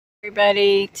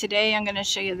Everybody, today I'm going to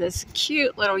show you this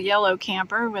cute little yellow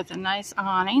camper with a nice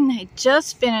awning. They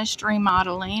just finished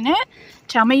remodeling it.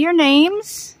 Tell me your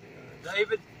names.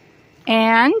 David.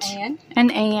 And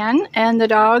Ann. And the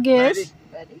dog is?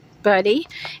 Buddy.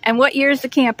 And what year is the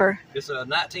camper? It's a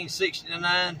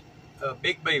 1969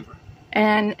 Big Beaver.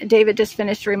 And David just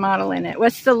finished remodeling it.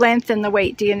 What's the length and the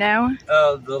weight? Do you know?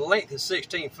 The length is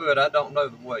 16 foot. I don't know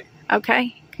the weight.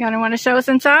 Okay. You want to show us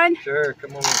inside? Sure.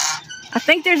 Come on in. I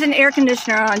think there's an air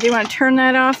conditioner on. Do you want to turn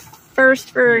that off first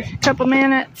for a couple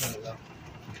minutes?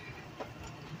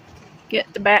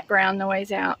 Get the background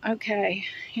noise out. Okay,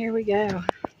 here we go.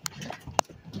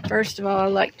 First of all, I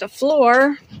like the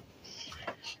floor.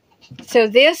 So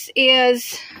this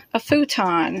is a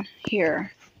futon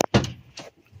here.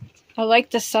 I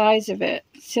like the size of it.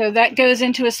 So that goes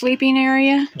into a sleeping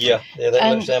area? Yeah,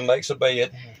 that makes a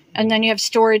bed. And then you have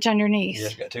storage underneath? Yeah,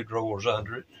 it's got 2 drawers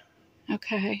under it.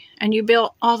 Okay. And you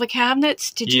built all the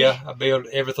cabinets? Yeah, I built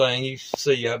everything you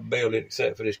see. I built it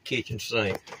except for this kitchen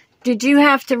sink. Did you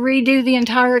have to redo the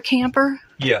entire camper?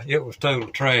 Yeah, it was total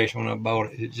trash when I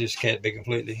bought it. It just can't be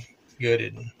completely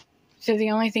gutted. So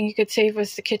the only thing you could save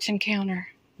was the kitchen counter?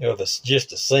 You know, just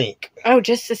the sink. Oh,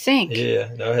 just the sink? Yeah,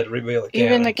 no, I had to rebuild the counter.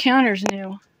 Even the counter's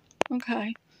new.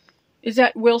 Okay. Is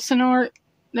that Wilson art,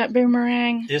 that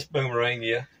boomerang? It's boomerang,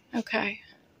 yeah. Okay.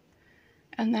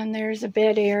 And then there's a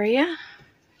bed area,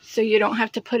 so you don't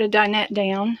have to put a dinette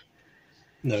down.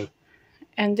 No.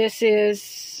 And this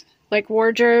is like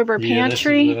wardrobe or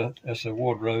pantry? That's a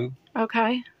wardrobe.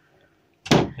 Okay.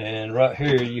 And right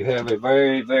here you have a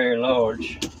very, very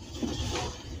large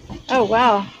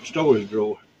storage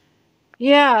drawer.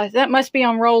 Yeah, that must be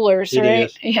on rollers, right?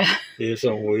 It is. Yeah. It's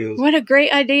on wheels. What a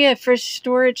great idea for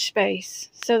storage space,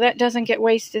 so that doesn't get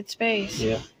wasted space.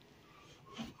 Yeah.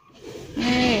 All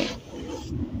right.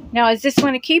 Now, is this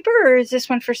one a keeper or is this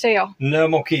one for sale? No,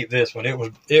 I'm gonna keep this one.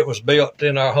 It was built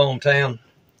in our hometown.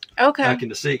 Okay. Back in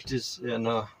the 60s, and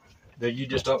you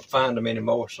just don't find them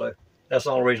anymore. So that's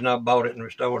the only reason I bought it and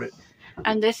restored it.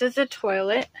 And this is a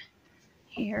toilet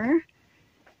here.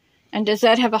 And does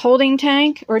that have a holding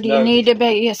tank, or do you need to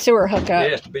be a sewer hookup?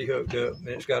 It has to be hooked up, and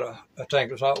it's got a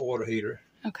tankless hot water heater.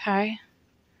 Okay.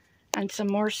 And some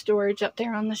more storage up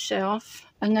there on the shelf.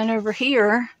 And then over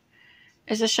here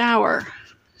is a shower.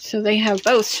 So they have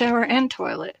both shower and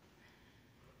toilet.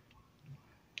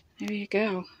 There you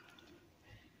go.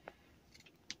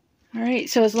 All right,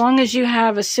 so as long as you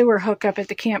have a sewer hookup at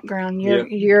the campground, you're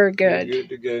good. You're good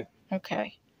to go.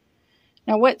 Okay.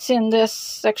 Now what's in this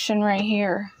section right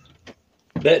here?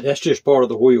 That's just part of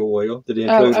the wheel well that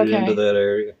included into that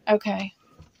area. Okay.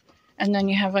 And then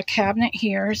you have a cabinet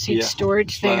here, seat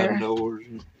storage there. Sliding doors.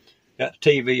 And got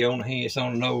the TV on the hinge. It's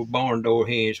on an old barn door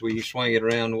hinge where you swing it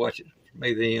around and watch it from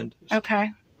either end.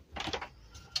 Okay.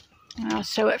 I'll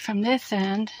show it from this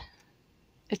end.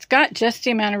 It's got just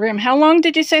the amount of room. How long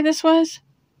did you say this was?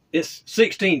 It's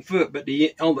 16 foot, but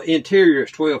on the interior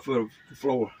it's 12 foot of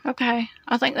floor. Okay.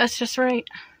 I think that's just right.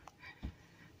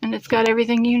 And it's got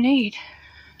everything you need.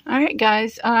 All right,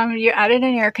 guys. You added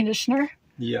an air conditioner.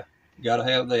 Yeah. Gotta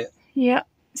have that. Yep.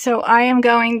 So I am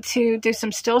going to do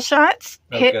some still shots.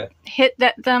 Okay. Hit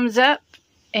that thumbs up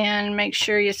and make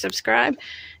sure you subscribe.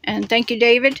 And thank you,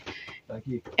 David. Thank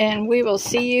you. And we will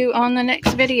see you on the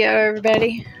next video,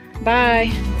 everybody.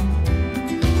 Bye.